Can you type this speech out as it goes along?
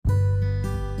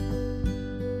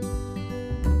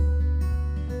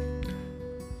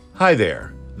Hi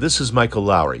there. This is Michael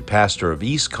Lowry, pastor of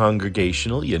East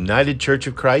Congregational United Church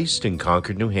of Christ in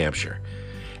Concord, New Hampshire.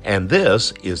 And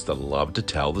this is the Love to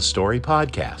Tell the Story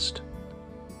podcast.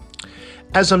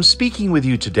 As I'm speaking with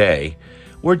you today,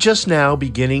 we're just now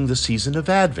beginning the season of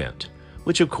Advent,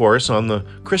 which of course on the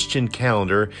Christian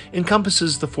calendar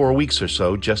encompasses the 4 weeks or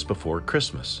so just before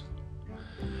Christmas.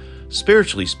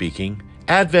 Spiritually speaking,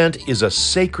 Advent is a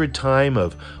sacred time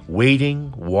of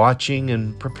waiting, watching,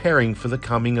 and preparing for the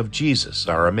coming of Jesus,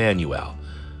 our Emmanuel,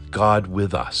 God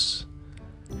with us.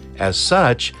 As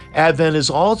such, Advent is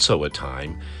also a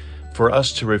time for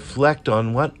us to reflect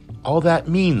on what all that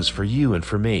means for you and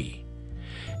for me,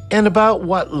 and about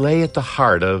what lay at the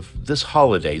heart of this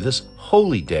holiday, this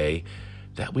holy day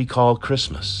that we call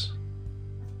Christmas.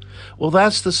 Well,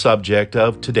 that's the subject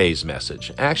of today's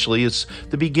message. Actually, it's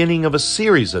the beginning of a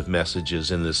series of messages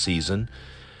in this season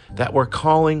that we're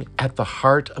calling At the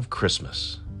Heart of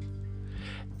Christmas.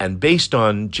 And based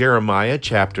on Jeremiah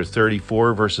chapter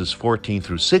 34, verses 14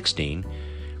 through 16,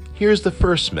 here's the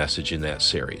first message in that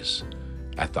series.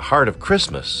 At the heart of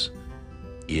Christmas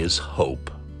is hope.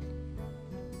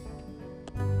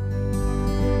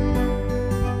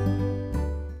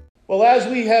 Well, as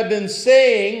we have been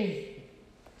saying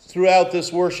throughout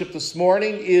this worship this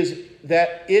morning, is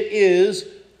that it is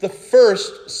the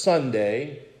first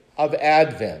Sunday of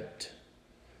Advent.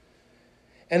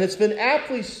 And it's been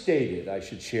aptly stated, I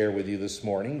should share with you this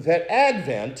morning, that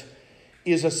Advent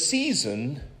is a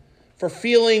season for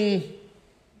feeling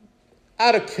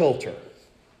out of kilter.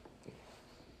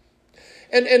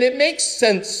 And it makes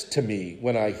sense to me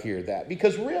when I hear that,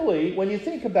 because really, when you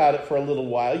think about it for a little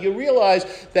while, you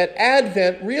realize that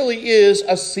Advent really is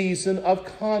a season of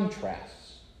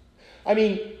contrasts. I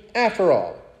mean, after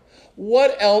all,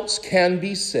 what else can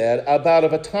be said about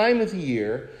a time of the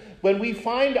year when we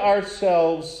find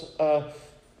ourselves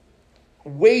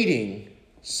waiting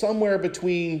somewhere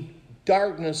between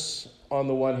darkness on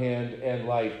the one hand and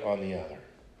light on the other?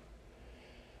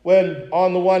 When,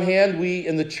 on the one hand, we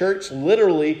in the church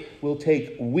literally will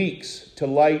take weeks to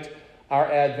light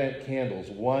our Advent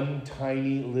candles, one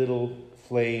tiny little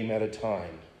flame at a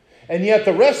time. And yet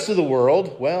the rest of the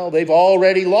world, well, they've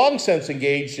already long since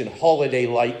engaged in holiday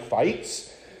light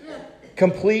fights,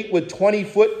 complete with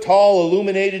 20-foot tall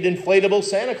illuminated inflatable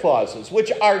Santa Clauses,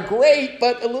 which are great,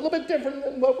 but a little bit different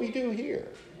than what we do here.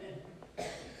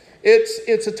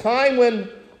 It's a time when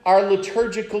our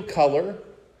liturgical color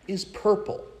is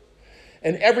purple.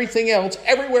 And everything else,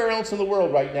 everywhere else in the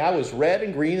world right now is red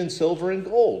and green and silver and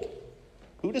gold.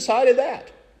 Who decided that?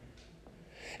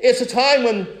 It's a time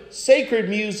when sacred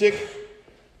music,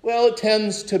 well, it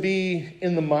tends to be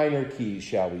in the minor keys,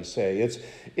 shall we say.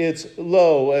 It's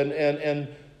low and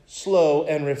slow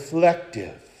and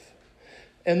reflective.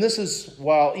 And this is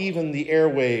while even the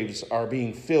airwaves are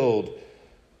being filled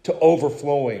to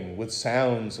overflowing with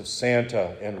sounds of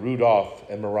Santa and Rudolph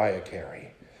and Mariah Carey.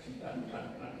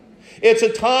 It's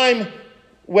a time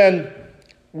when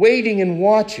waiting and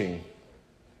watching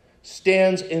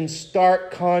stands in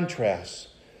stark contrast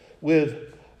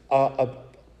with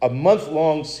a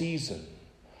month-long season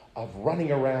of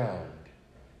running around,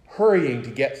 hurrying to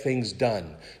get things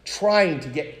done, trying to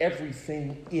get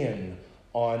everything in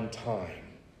on time.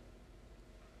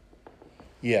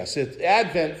 Yes,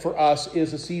 Advent for us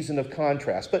is a season of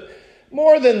contrast, but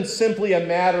more than simply a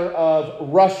matter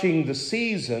of rushing the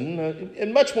season,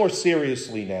 and much more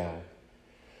seriously now,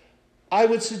 I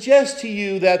would suggest to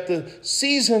you that the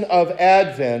season of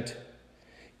Advent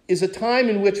is a time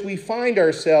in which we find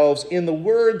ourselves, in the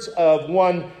words of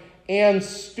one Ann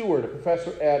Stewart, a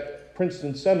professor at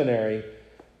Princeton Seminary,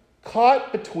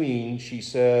 caught between, she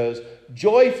says,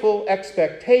 joyful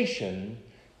expectation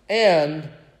and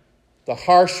the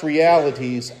harsh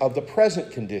realities of the present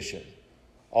condition,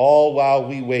 all while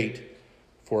we wait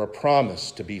for a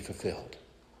promise to be fulfilled.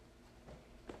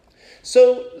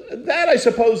 So that, I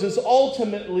suppose, is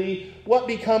ultimately what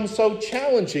becomes so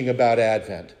challenging about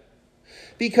Advent.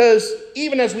 Because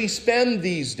even as we spend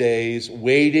these days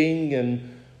waiting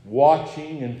and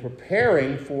watching and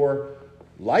preparing for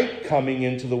light coming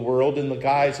into the world in the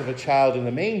guise of a child in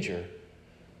a manger,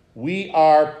 we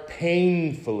are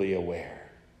painfully aware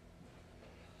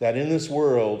that in this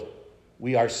world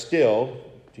we are still,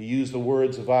 to use the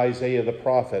words of Isaiah the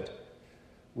prophet,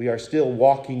 we are still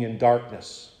walking in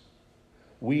darkness.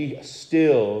 We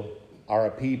still are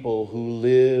a people who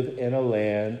live in a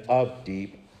land of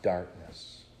deep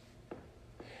darkness.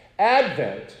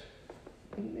 Advent,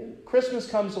 Christmas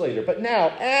comes later, but now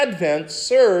Advent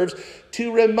serves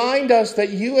to remind us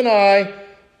that you and I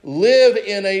live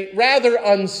in a rather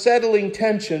unsettling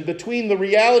tension between the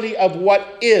reality of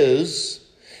what is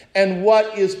and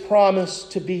what is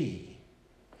promised to be.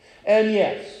 And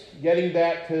yes, getting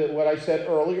back to what I said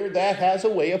earlier, that has a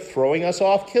way of throwing us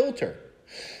off kilter.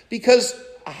 Because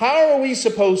how are we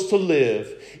supposed to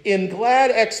live in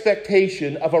glad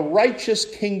expectation of a righteous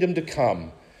kingdom to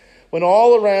come when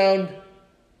all around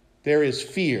there is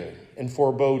fear and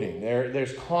foreboding,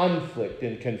 there's conflict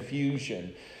and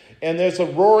confusion, and there's a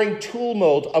roaring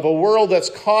tumult of a world that's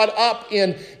caught up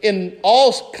in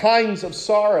all kinds of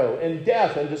sorrow and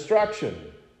death and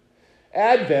destruction?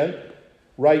 Advent,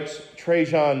 writes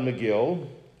Trajan McGill,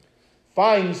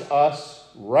 finds us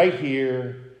right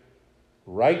here,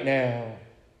 right now,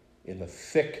 in the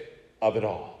thick of it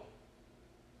all.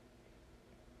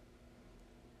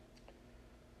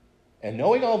 And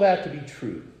knowing all that to be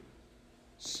true,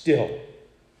 still,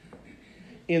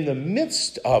 in the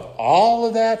midst of all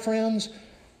of that, friends,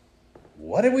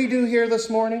 what did we do here this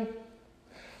morning?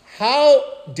 How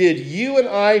did you and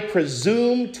I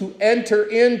presume to enter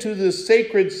into this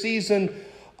sacred season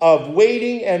of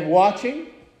waiting and watching?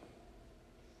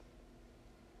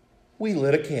 We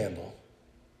lit a candle.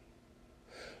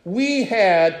 We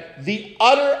had the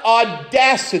utter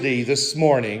audacity this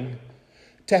morning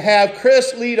to have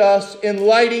Chris lead us in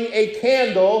lighting a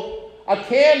candle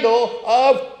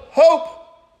of hope.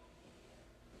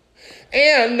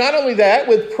 And not only that,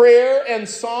 with prayer and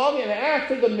song, and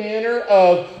after the manner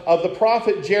of the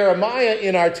prophet Jeremiah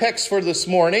in our text for this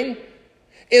morning,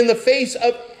 in the face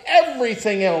of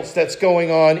everything else that's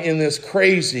going on in this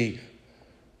crazy,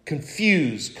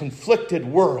 confused, conflicted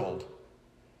world,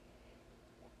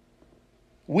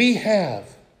 we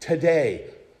have today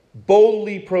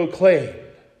boldly proclaimed,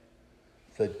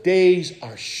 "The days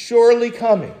are surely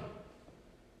coming,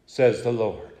 says the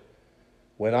Lord,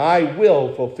 when I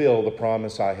will fulfill the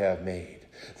promise I have made.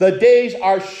 The days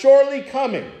are surely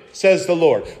coming, says the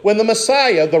Lord, when the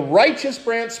Messiah, the righteous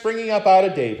branch springing up out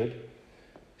of David,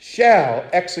 shall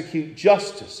execute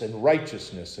justice and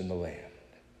righteousness in the land."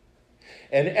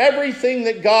 And everything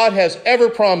that God has ever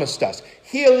promised us,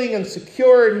 healing and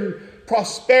security,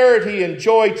 prosperity and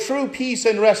joy, true peace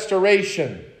and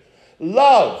restoration,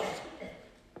 love,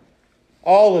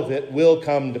 all of it will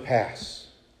come to pass.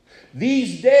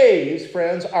 These days,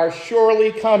 friends, are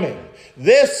surely coming.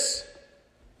 This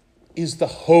is the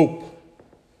hope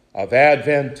of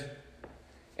Advent,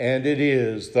 and it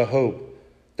is the hope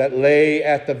that lay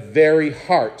at the very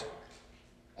heart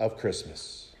of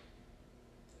Christmas.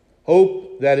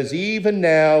 Hope that is even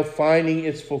now finding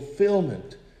its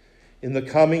fulfillment in the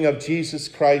coming of Jesus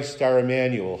Christ, our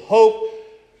Emmanuel. Hope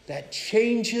that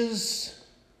changes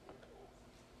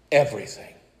everything.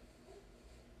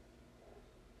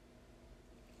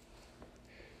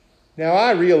 Now,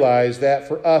 I realize that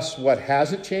for us, what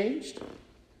hasn't changed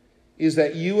is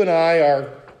that you and I are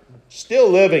still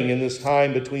living in this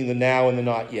time between the now and the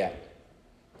not yet.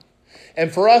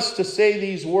 And for us to say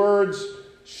these words,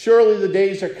 "Surely the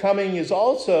days are coming," is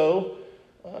also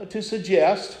to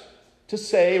suggest, to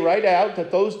say right out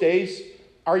that those days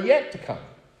are yet to come.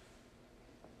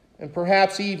 And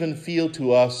perhaps even feel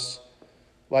to us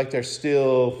like they're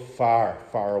still far,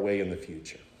 far away in the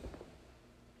future.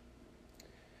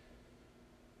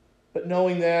 But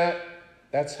knowing that,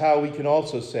 that's how we can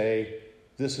also say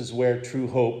this is where true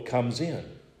hope comes in.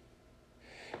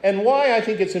 And why I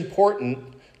think it's important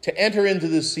to enter into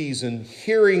this season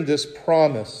hearing this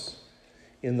promise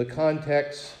in the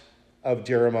context of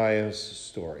Jeremiah's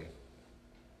story.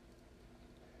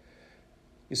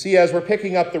 You see, as we're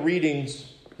picking up the readings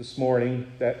this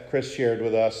morning that Chris shared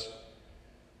with us,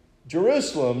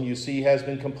 Jerusalem, you see, has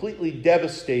been completely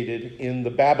devastated in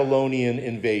the Babylonian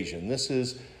invasion. This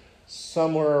is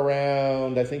somewhere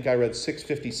around, I think I read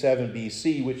 657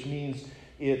 BC, which means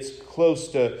it's close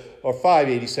to, or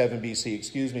 587 BC,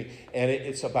 excuse me, and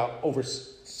it's about over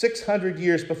 600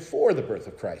 years before the birth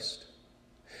of Christ.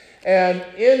 And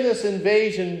in this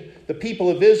invasion, the people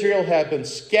of Israel have been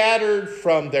scattered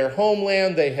from their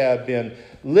homeland. They have been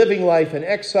living life in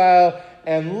exile,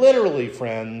 and literally,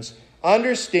 friends,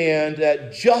 understand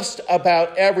that just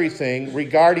about everything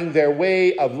regarding their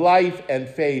way of life and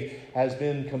faith has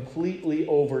been completely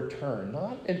overturned.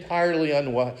 Not entirely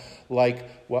unlike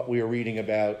what we are reading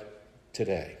about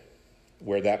today,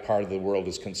 where that part of the world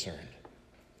is concerned.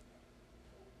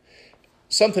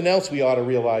 Something else we ought to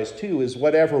realize, too, is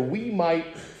whatever we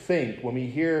might think when we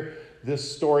hear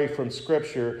this story from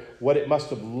Scripture, what it must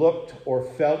have looked or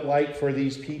felt like for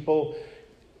these people,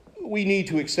 we need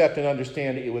to accept and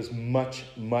understand it was much,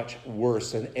 much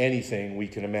worse than anything we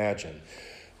can imagine.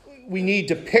 We need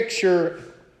to picture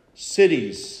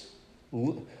cities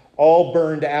all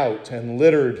burned out and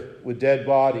littered with dead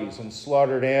bodies and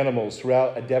slaughtered animals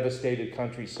throughout a devastated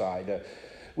countryside.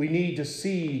 We need to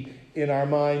see in our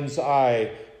mind's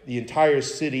eye the entire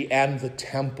city and the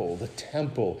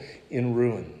temple in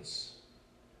ruins.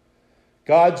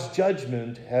 God's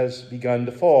judgment has begun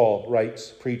to fall, writes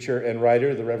preacher and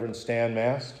writer, the Reverend Stan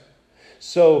Mast.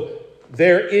 So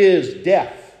there is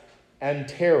death and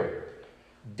terror,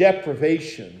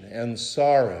 deprivation and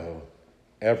sorrow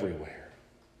everywhere.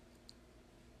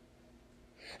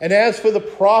 And as for the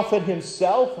prophet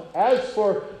himself, as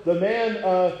for the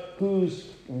man whose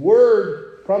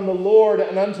word from the Lord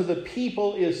and unto the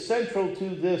people is central to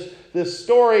this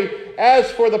story,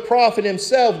 as for the prophet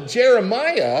himself,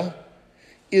 Jeremiah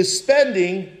is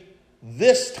spending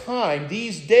this time,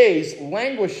 these days,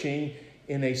 languishing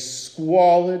in a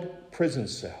squalid prison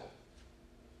cell.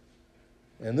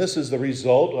 And this is the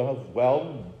result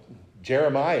of,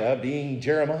 Jeremiah being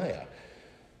Jeremiah.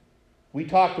 We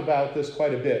talked about this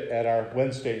quite a bit at our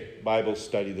Wednesday Bible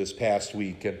study this past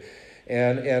week.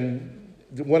 And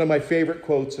one of my favorite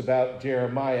quotes about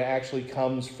Jeremiah actually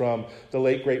comes from the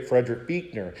late, great Frederick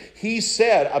Buechner. He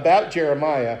said about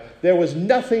Jeremiah, there was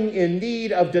nothing in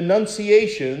need of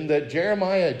denunciation that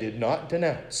Jeremiah did not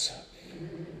denounce.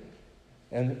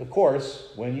 And of course,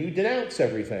 when you denounce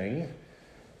everything,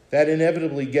 that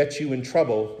inevitably gets you in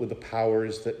trouble with the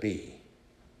powers that be.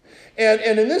 And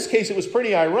in this case, it was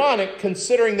pretty ironic,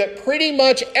 considering that pretty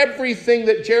much everything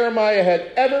that Jeremiah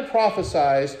had ever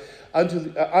prophesied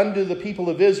unto the people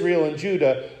of Israel and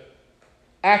Judah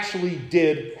actually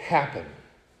did happen.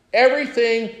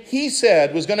 Everything he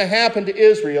said was going to happen to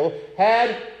Israel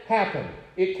had happened.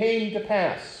 It came to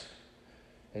pass.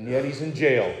 And yet he's in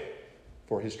jail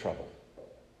for his trouble.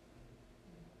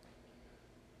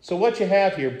 So what you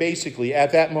have here, basically,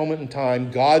 at that moment in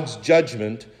time, God's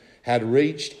judgment had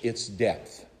reached its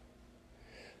depth.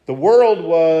 The world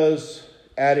was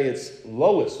at its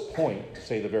lowest point, to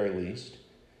say the very least,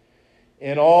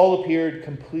 and all appeared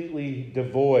completely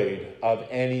devoid of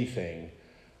anything,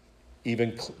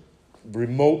 even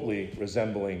remotely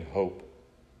resembling hope.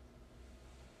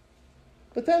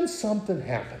 But then something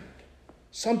happened.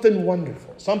 Something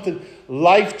wonderful, something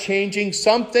life-changing,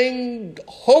 something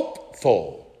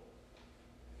hopeful.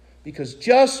 Because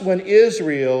just when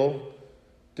Israel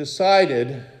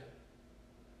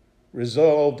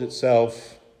resolved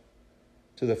itself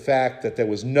to the fact that there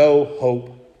was no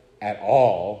hope at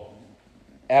all,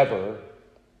 ever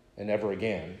and ever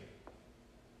again,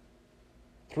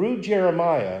 through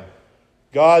Jeremiah,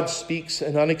 God speaks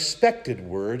an unexpected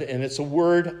word, and it's a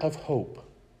word of hope.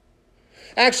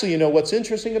 Actually, what's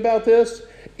interesting about this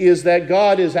is that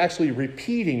God is actually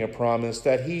repeating a promise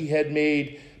that he had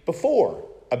made before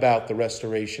about the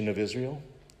restoration of Israel.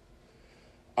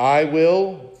 I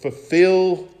will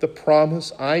fulfill the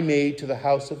promise I made to the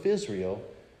house of Israel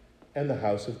and the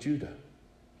house of Judah.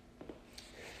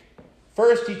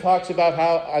 First, he talks about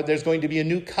how there's going to be a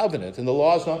new covenant, and the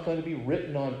law is not going to be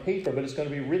written on paper, but it's going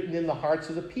to be written in the hearts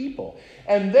of the people.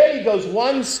 And then he goes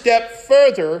one step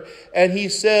further, and he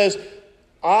says,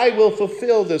 I will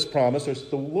fulfill this promise, or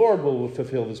the Lord will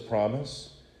fulfill this promise.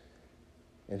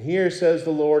 And here says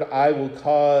the Lord, I will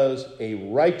cause a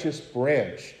righteous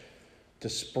branch to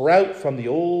sprout from the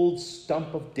old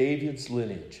stump of David's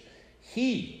lineage.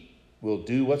 He will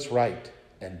do what's right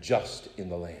and just in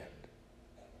the land.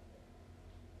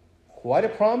 Quite a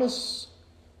promise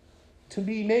to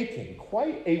be making.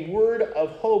 Quite a word of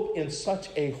hope in such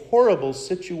a horrible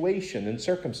situation and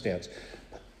circumstance.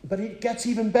 But it gets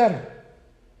even better.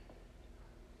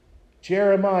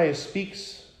 Jeremiah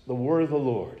speaks the word of the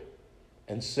Lord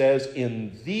and says,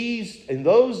 in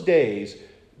those days,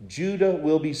 Judah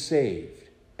will be saved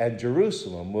and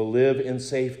Jerusalem will live in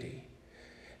safety.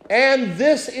 And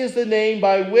this is the name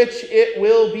by which it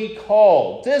will be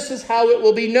called. This is how it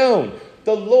will be known.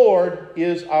 The Lord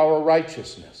is our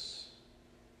righteousness.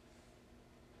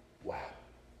 Wow.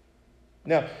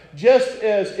 Now, just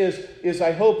as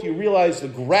I hope you realize the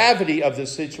gravity of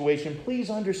this situation, please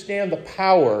understand the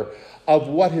power of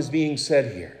what is being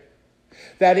said here.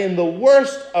 That in the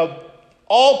worst of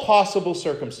all possible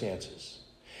circumstances,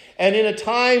 and in a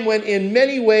time when in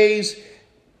many ways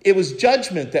it was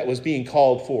judgment that was being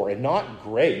called for and not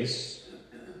grace,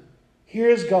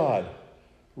 here's God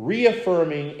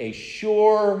reaffirming a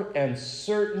sure and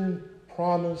certain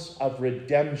promise of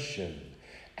redemption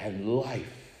and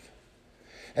life,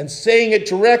 and saying it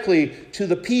directly to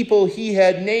the people he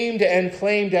had named and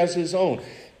claimed as his own.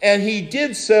 And he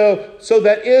did so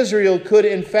that Israel could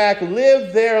in fact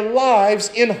live their lives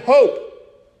in hope,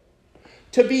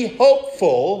 to be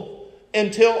hopeful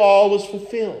until all was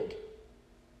fulfilled.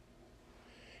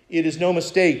 It is no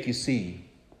mistake, you see,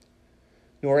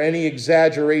 nor any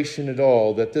exaggeration at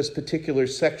all that this particular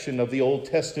section of the Old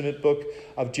Testament book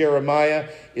of Jeremiah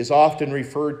is often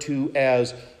referred to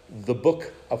as the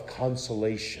book of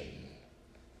consolation.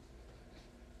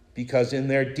 Because in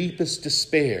their deepest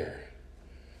despair,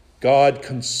 God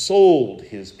consoled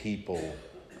his people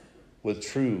with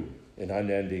true and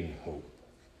unending hope.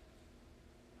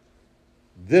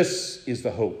 This is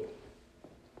the hope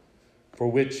for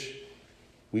which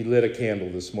we lit a candle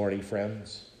this morning,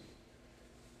 friends.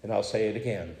 And I'll say it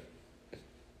again.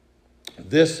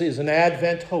 This is an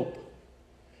Advent hope,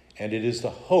 and it is the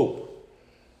hope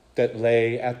that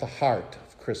lay at the heart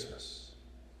of Christmas.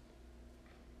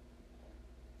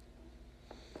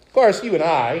 Of course, you and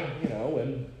I,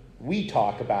 when we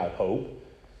talk about hope,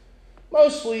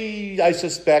 mostly, I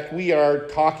suspect, we are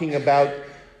talking about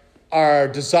our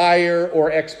desire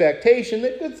or expectation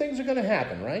that good things are going to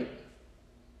happen, right?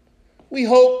 We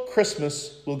hope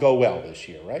Christmas will go well this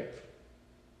year, right?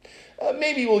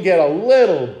 Maybe we'll get a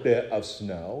little bit of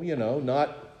snow,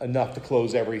 not enough to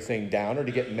close everything down or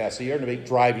to get messy or to make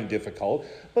driving difficult,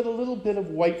 but a little bit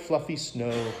of white fluffy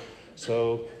snow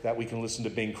so that we can listen to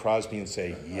Bing Crosby and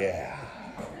say, yeah.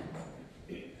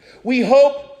 We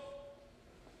hope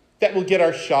that we'll get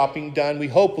our shopping done. We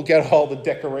hope we'll get all the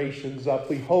decorations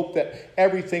up. We hope that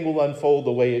everything will unfold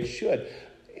the way it should.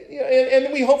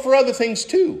 And we hope for other things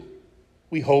too.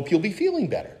 We hope you'll be feeling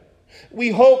better.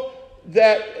 We hope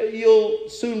that you'll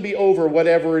soon be over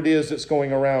whatever it is that's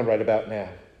going around right about now.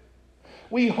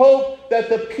 We hope that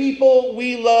the people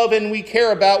we love and we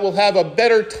care about will have a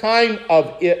better time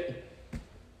of it.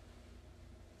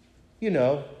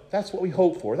 That's what we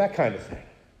hope for, that kind of thing.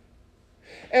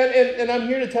 And I'm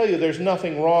here to tell you there's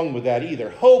nothing wrong with that either.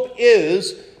 Hope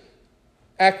is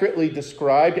accurately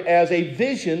described as a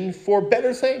vision for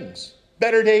better things,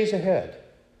 better days ahead.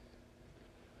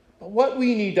 But what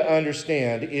we need to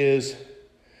understand is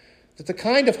that the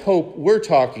kind of hope we're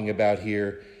talking about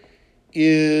here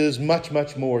is much,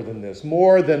 much more than this.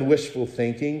 More than wishful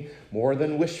thinking, more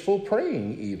than wishful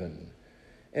praying even.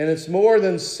 And it's more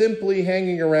than simply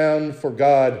hanging around for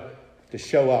God to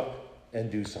show up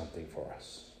and do something for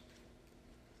us.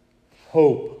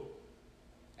 Hope,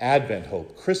 Advent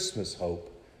hope, Christmas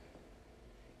hope,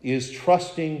 is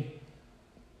trusting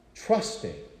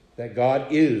that God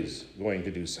is going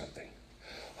to do something.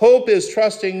 Hope is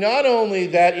trusting not only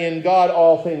that in God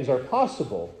all things are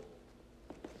possible,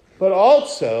 but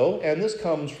also, and this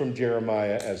comes from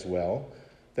Jeremiah as well,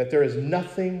 that there is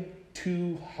nothing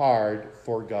too hard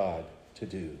for God to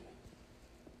do.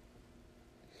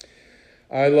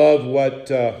 I love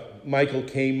what Michael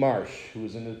K. Marsh, who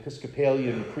is an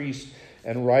Episcopalian priest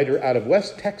and writer out of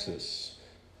West Texas,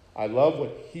 I love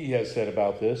what he has said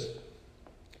about this.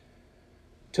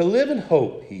 To live in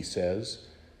hope, he says,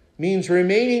 means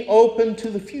remaining open to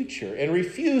the future and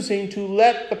refusing to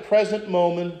let the present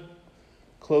moment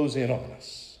close in on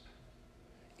us.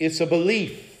 It's a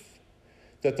belief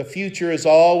that the future is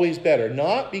always better,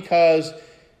 not because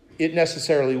it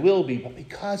necessarily will be, but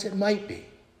because it might be.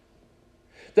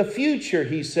 The future,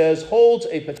 he says, holds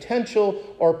a potential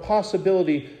or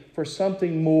possibility for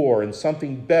something more and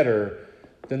something better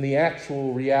than the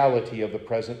actual reality of the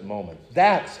present moment.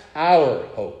 That's our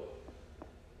hope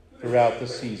throughout the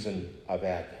season of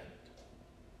Advent.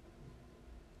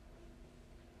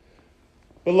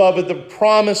 Beloved, the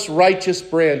promised righteous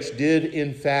branch did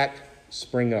in fact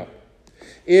spring up.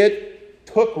 It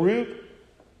took root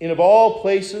in, of all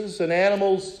places, an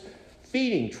animal's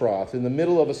feeding trough in the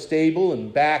middle of a stable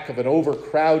and back of an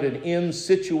overcrowded inn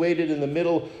situated in the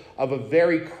middle of a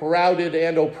very crowded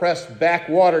and oppressed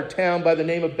backwater town by the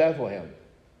name of Bethlehem.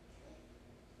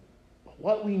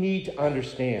 What we need to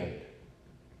understand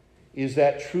is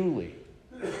that truly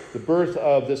the birth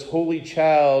of this holy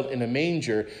child in a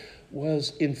manger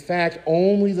was in fact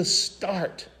only the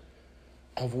start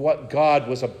of what God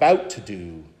was about to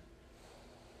do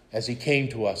as he came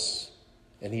to us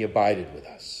and he abided with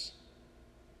us.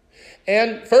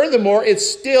 And furthermore, it's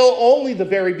still only the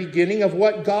very beginning of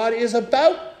what God is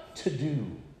about to do.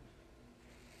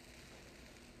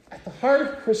 At the heart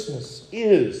of Christmas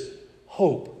is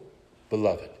hope,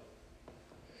 beloved.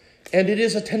 And it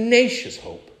is a tenacious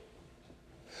hope.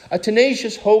 A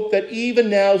tenacious hope that even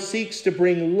now seeks to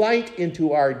bring light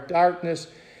into our darkness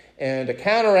and to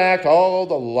counteract all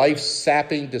the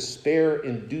life-sapping,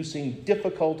 despair-inducing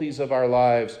difficulties of our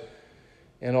lives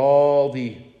and all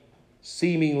the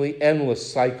seemingly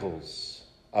endless cycles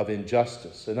of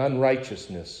injustice and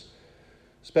unrighteousness,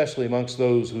 especially amongst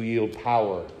those who yield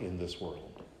power in this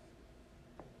world.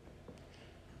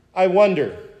 I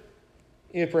wonder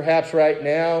if perhaps right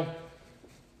now,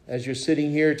 as you're sitting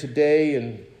here today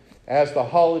and as the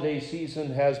holiday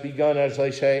season has begun, as I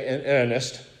say, in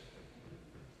earnest,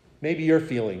 maybe you're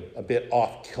feeling a bit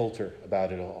off kilter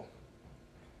about it all.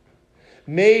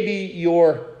 Maybe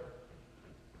you're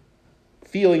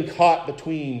feeling caught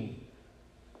between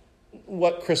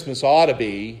what Christmas ought to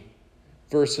be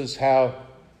versus how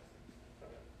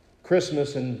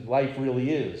Christmas and life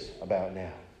really is about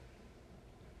now.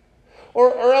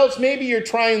 Or else maybe you're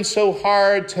trying so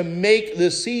hard to make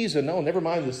this season, no, never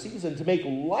mind the season, to make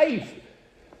life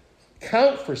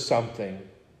count for something.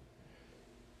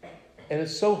 And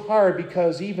it's so hard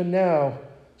because even now,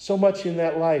 so much in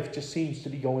that life just seems to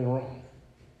be going wrong.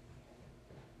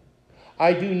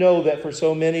 I do know that for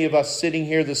so many of us sitting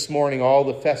here this morning, all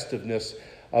the festiveness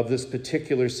of this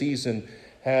particular season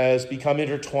has become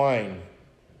intertwined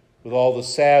with all the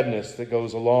sadness that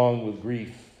goes along with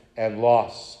grief and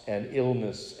loss and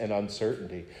illness and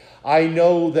uncertainty. I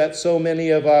know that so many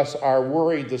of us are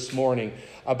worried this morning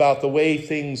about the way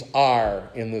things are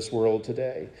in this world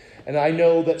today. And I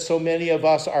know that so many of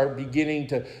us are beginning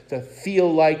to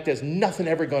feel like there's nothing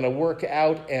ever going to work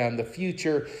out and the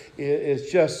future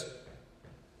is just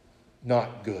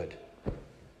not good.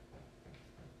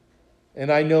 And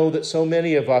I know that so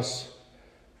many of us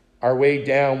are weighed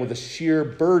down with the sheer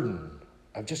burden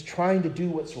of just trying to do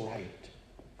what's right.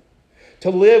 To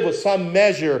live with some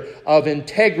measure of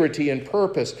integrity and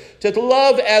purpose, to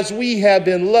love as we have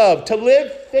been loved, to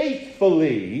live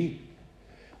faithfully,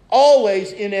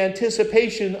 always in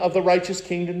anticipation of the righteous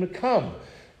kingdom to come.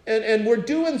 And we're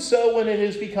doing so when it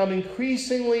has become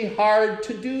increasingly hard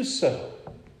to do so.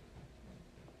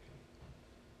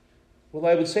 Well,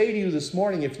 I would say to you this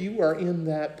morning, if you are in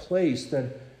that place,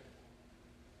 then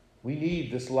we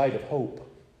need this light of hope.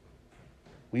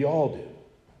 We all do.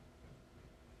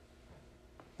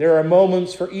 There are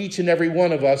moments for each and every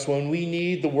one of us when we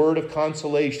need the word of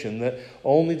consolation that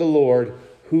only the Lord,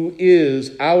 who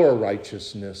is our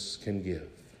righteousness, can give.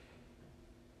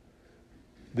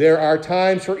 There are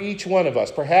times for each one of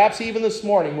us, perhaps even this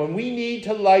morning, when we need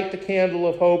to light the candle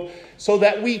of hope so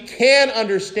that we can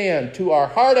understand to our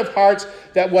heart of hearts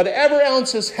that whatever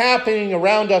else is happening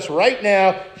around us right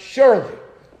now,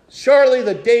 surely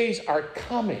the days are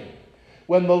coming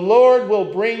when the Lord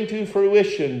will bring to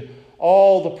fruition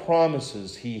all the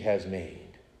promises he has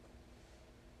made.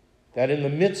 That in the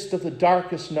midst of the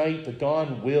darkest night, the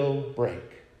dawn will break.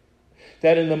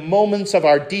 That in the moments of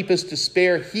our deepest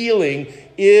despair, healing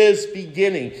is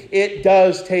beginning. It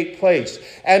does take place.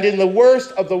 And in the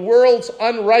worst of the world's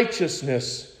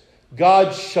unrighteousness,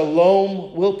 God's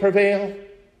shalom will prevail.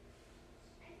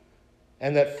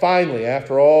 And that finally,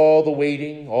 after all the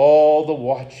waiting, all the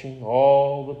watching,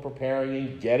 all the preparing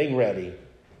and getting ready,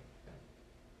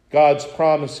 God's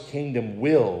promised kingdom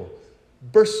will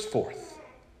burst forth,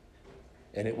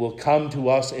 and it will come to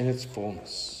us in its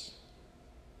fullness.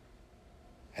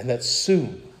 And that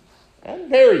soon, and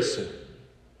very soon,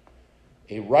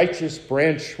 a righteous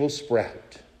branch will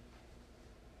sprout.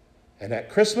 And at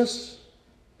Christmas,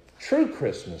 true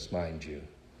Christmas, mind you,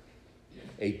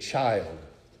 a child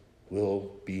will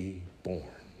be born.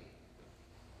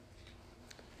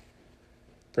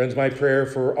 Friends, my prayer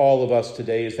for all of us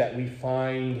today is that we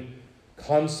find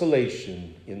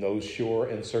consolation in those sure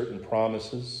and certain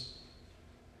promises,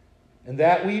 and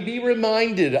that we be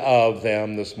reminded of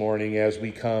them this morning as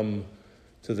we come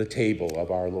to the table of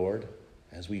our Lord,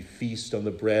 as we feast on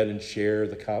the bread and share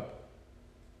the cup,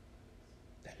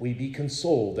 that we be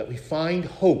consoled, that we find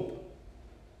hope,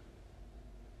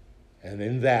 and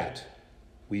in that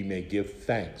we may give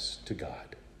thanks to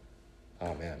God.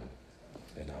 Amen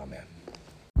and amen.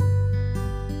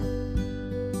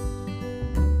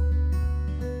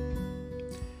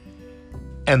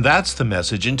 And that's the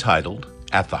message entitled,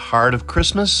 At the Heart of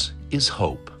Christmas is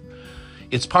Hope.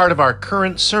 It's part of our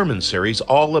current sermon series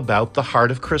all about the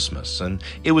heart of Christmas, and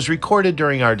it was recorded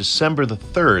during our December the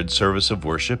 3rd service of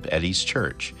worship at East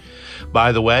Church.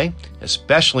 By the way,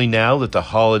 especially now that the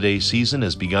holiday season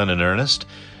has begun in earnest,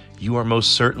 you are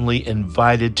most certainly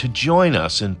invited to join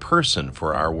us in person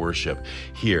for our worship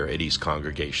here at East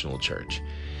Congregational Church.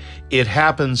 It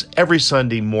happens every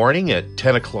Sunday morning at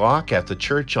 10 o'clock at the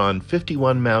church on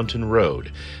 51 Mountain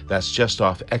Road. That's just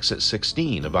off exit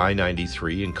 16 of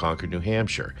I-93 in Concord, New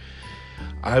Hampshire.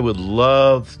 I would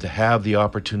love to have the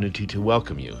opportunity to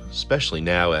welcome you, especially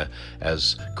now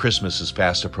as Christmas is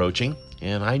fast approaching,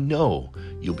 and I know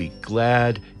you'll be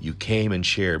glad you came and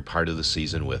shared part of the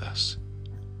season with us.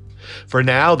 For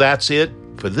now, that's it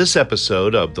for this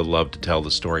episode of the Love to Tell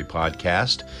the Story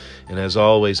podcast. And as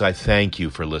always, I thank you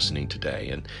for listening today.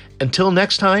 And until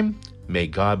next time, may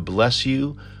God bless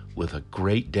you with a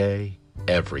great day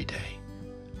every day.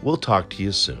 We'll talk to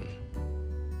you soon.